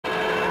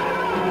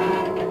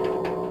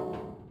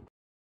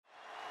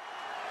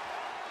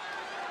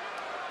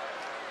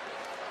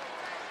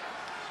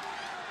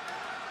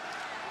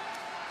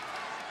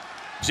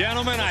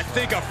Gentlemen, I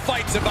think a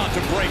fight's about to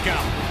break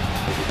out.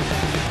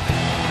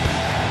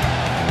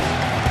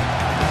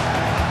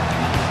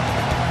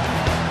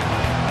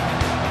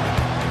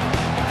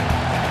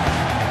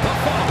 The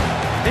fall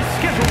is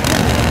scheduled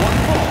for one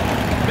fall,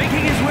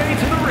 making his way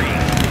to the ring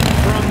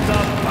from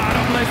the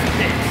bottomless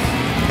pits,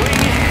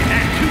 weighing in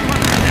at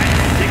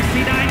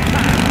 269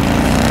 pounds,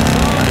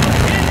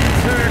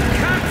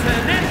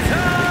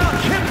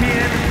 Intercontinental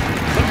Champion,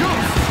 the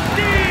Ghost.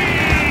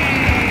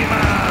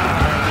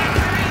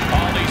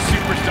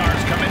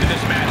 Superstars come into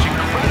this match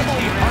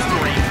incredibly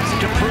hungry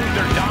to prove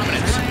their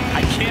dominance.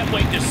 I can't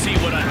wait to see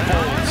what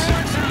unfolds.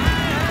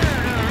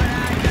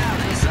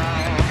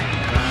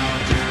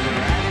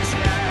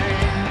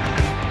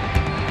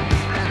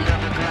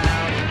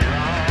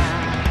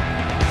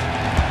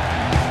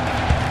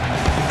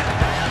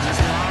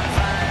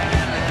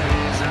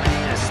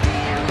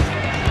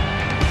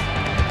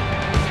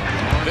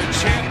 The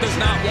champ does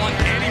not want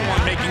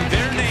anyone making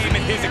their name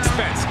at his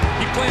expense.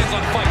 He plans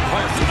on fighting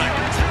hard tonight.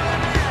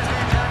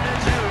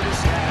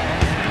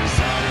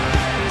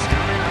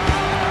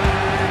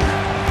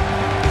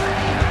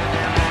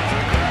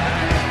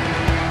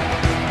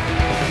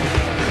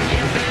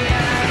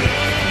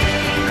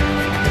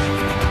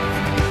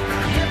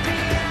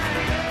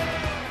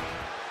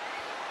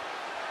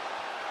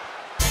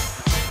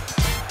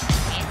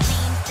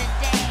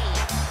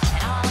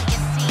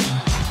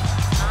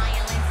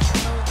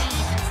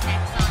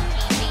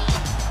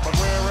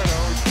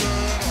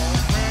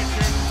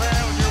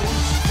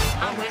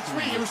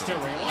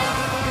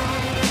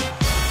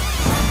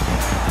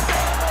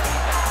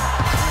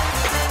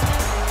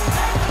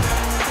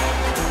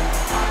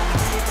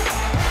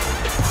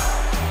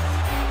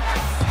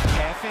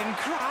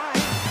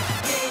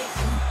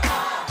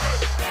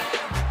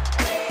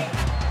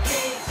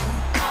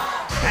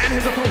 And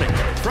his opponent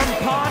from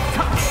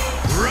Pawtucket,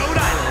 Rhode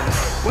Island,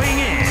 weighing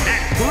in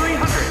at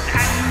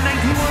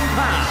 391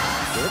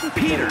 pounds,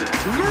 Peter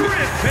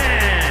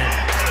Griffin.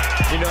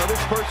 You know, this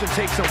person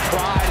takes some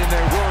pride in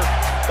their work,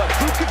 but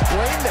who could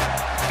blame them?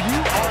 Few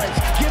are as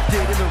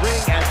gifted in the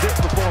ring as this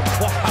performer.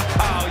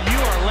 Wow, you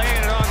are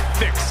laying it on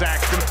thick,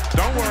 Saxton.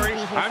 Don't worry,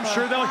 I'm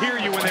sure they'll hear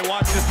you when they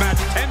watch this match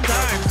 10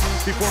 times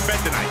before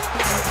bed tonight.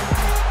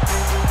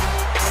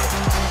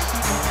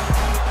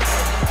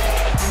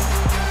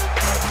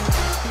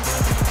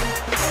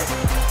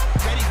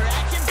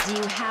 Do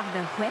you have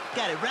the whip?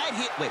 Got it right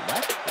here. Wait,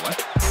 what? What?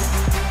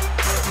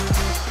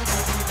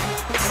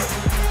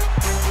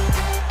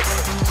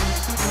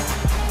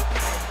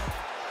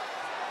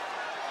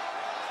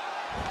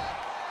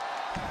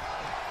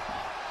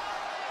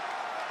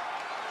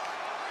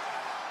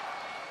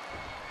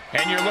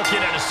 And you're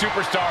looking at a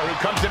superstar who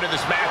comes into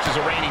this match as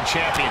a reigning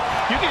champion.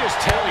 You can just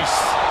tell he's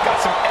got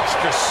some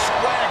extra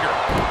swagger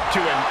to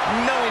him,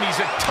 knowing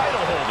he's a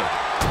title holder.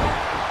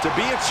 To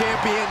be a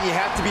champion, you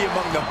have to be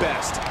among the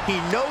best. He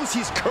knows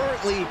he's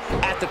currently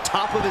at the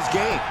top of his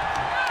game.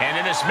 And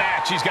in this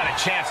match, he's got a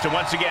chance to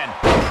once again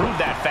prove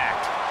that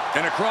fact.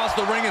 And across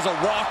the ring is a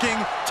rocking,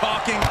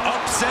 talking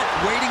upset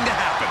waiting to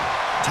happen.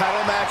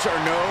 Title match or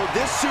no,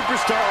 this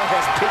superstar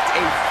has picked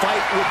a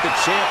fight with the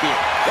champion.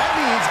 That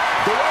means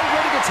they are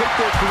ready to take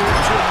their career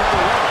to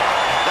another level.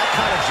 That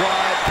kind of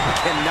drive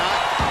cannot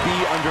be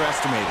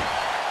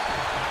underestimated.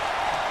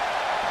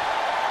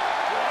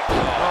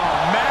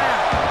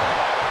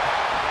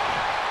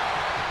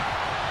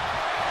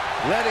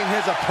 Letting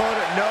his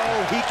opponent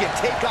know he can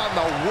take on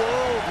the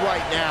world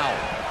right now.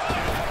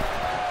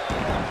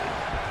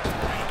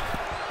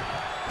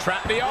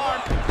 Trap the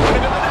arm, into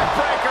the neck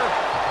breaker.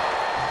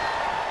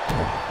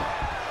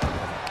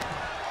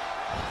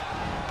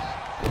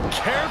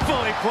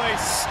 Carefully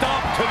placed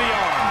stop to the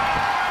arm.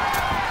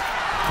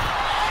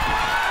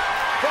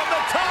 From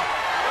the top.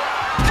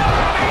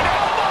 Diving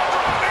elbow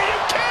drop. Are you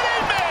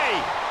kidding me?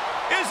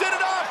 Is it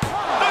enough?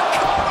 The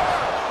cover.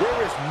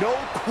 There is no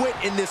quit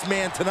in this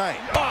man tonight.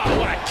 Oh,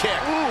 what a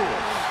kick. Ooh.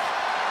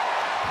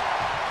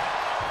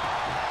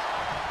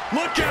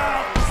 Look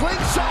out!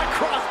 Slingshot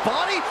cross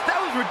body?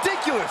 That was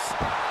ridiculous.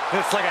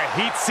 It's like a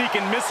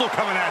heat-seeking missile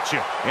coming at you.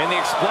 And the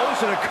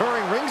explosion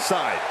occurring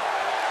ringside.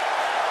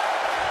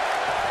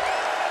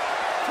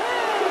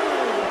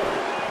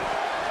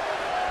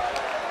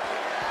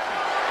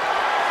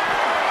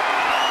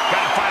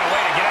 Gotta find a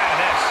way to get out of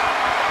this.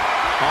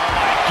 Oh,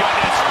 my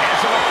goodness. And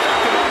some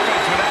effective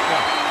offense with that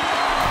one.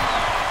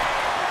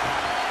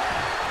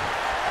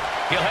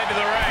 He'll head to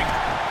the ring.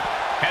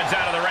 Heads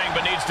out of the ring,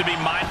 but needs to be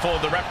mindful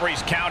of the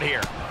referee's count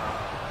here.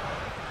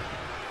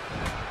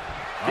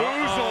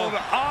 Boozled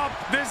up.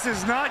 This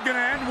is not going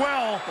to end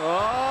well.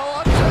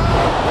 Oh,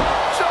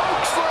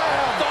 choke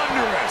slam.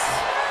 Thunderous.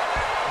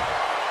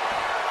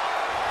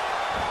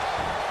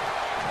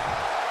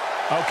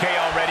 Okay,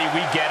 already,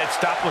 we get it.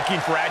 Stop looking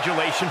for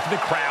adulation from the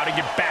crowd and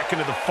get back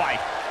into the fight.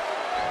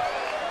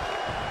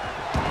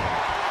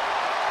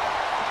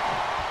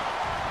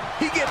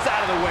 He gets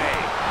out of the way.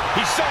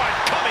 He saw it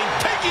coming,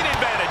 taking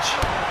advantage.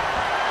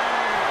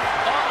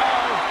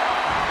 Uh-oh.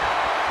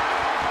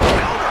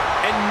 Counter.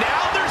 And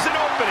now there's an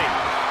opening.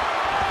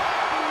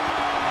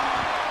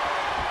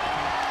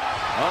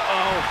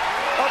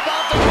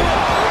 about to hit.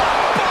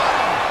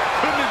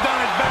 Couldn't have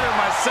done it better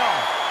myself.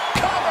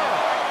 Cover.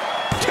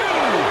 2.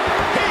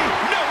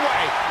 No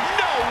way.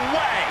 No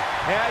way.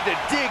 Had to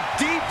dig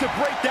deep to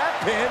break that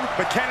pin.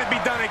 But can it be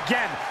done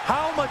again?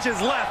 How much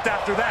is left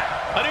after that?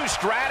 A new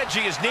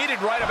strategy is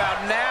needed right about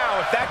now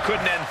if that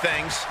couldn't end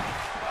things.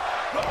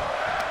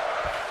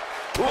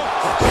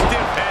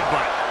 Stiff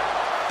headbutt.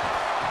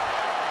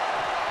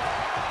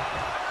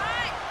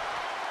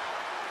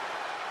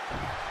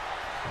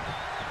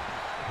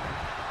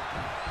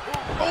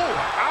 Oh,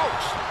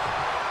 ouch.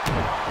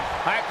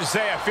 I have to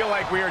say, I feel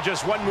like we are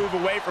just one move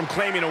away from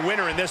claiming a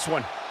winner in this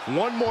one.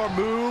 One more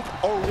move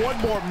or one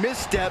more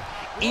misstep,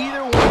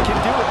 either one can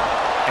do it.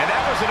 And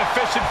that was an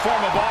efficient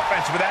form of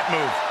offense with that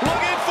move.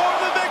 Looking for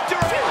the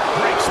victory.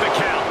 Breaks the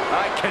count.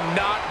 I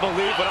cannot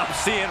believe what I'm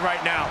seeing right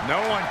now. No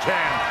one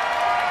can.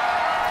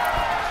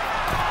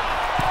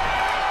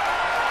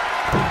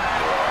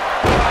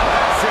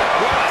 That's it.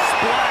 What a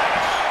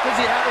splash. Does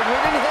he have a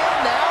winning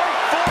hand now?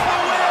 For the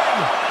win.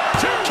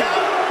 2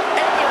 count.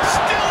 And they're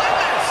still in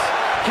this.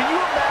 Can you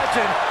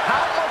imagine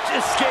how much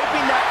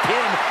escaping that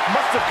pin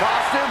must have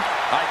cost him?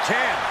 I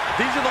can.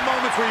 These are the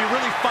moments where you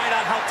really find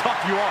out how tough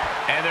you are.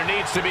 And there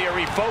needs to be a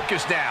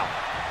refocus now.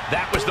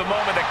 That was the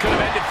moment that could have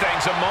ended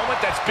things. A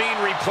moment that's being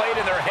replayed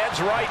in their heads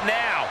right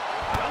now.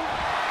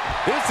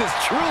 This is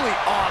truly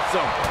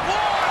awesome.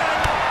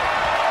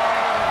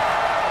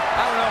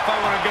 I don't know if I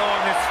want to go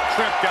on this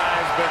trip,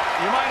 guys, but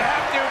You might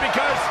have to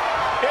because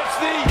it's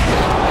the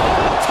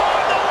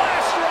time the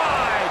last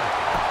ride.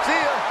 See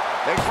ya.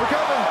 Thanks for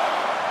coming.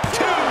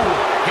 2.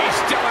 He's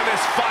still in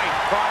this fight.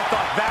 I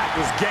thought that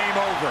was game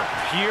over.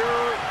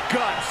 Pure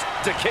guts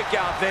to kick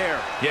out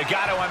there. You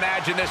got to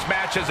imagine this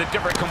match has a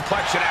different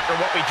complexion after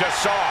what we just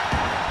saw.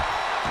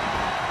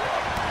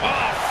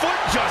 Oh, foot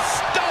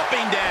just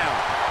stomping down.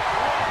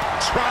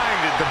 Trying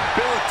to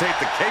debilitate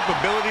the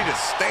capability to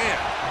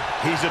stand.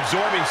 He's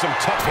absorbing some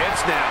tough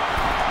hits now.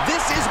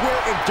 This is where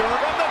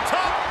endurance From the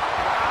top.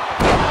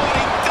 Oh,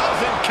 and he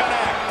doesn't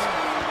connect.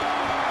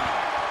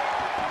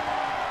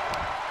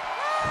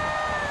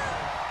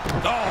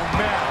 Oh,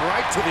 man,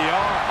 right to the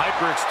arm.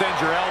 Hyperextend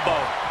your elbow.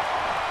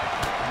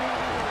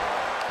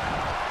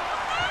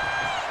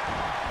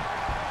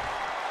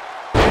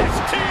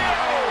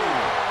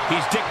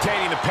 He's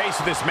dictating the pace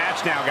of this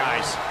match now,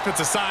 guys. It's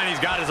a sign he's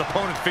got his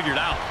opponent figured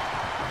out.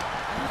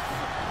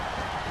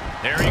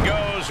 There he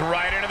goes,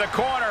 right into the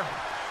corner.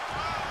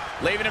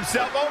 Leaving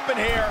himself open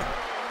here.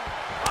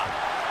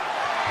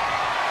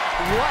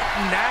 What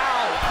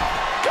now?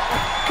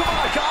 Come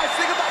on, guys.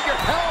 Think about your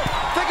health.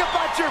 Think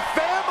about your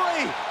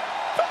family.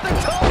 From the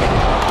top.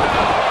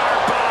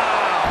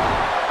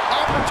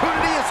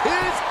 Opportunity is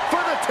his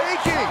for the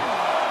taking.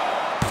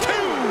 2.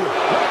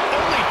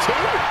 Only 2?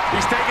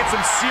 He's taking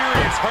some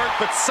serious hurt,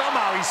 but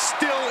somehow he's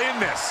still in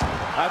this.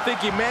 I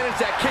think he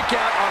managed that kick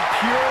out on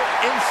pure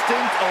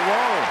instinct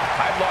alone.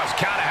 I've lost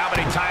count of how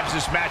many times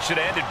this match should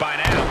have ended by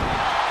now.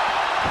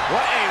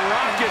 What a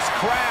raucous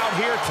crowd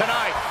here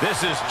tonight.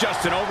 This is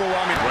just an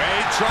overwhelming...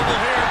 Wade, trouble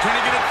here. Can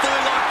he get it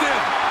fully locked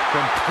in?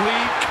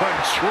 Complete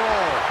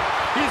control.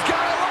 He's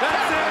got it.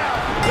 That's it.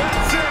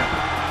 That's it.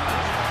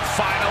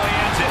 Finally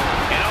ends it.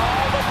 And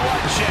all the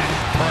bloodshed.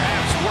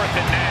 Perhaps worth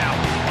it now.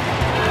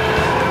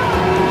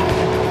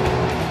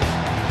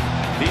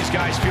 These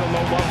guys feel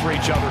no love for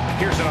each other.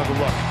 Here's another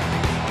look.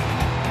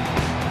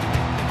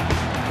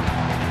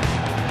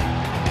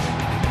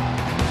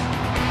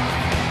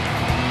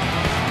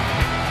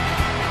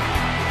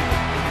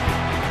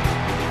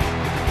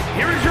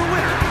 Here is your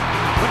winner,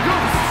 the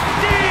Ghost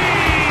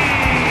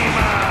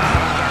Steamer.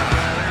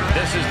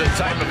 This is the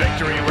type of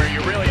victory where you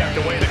really have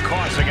to weigh the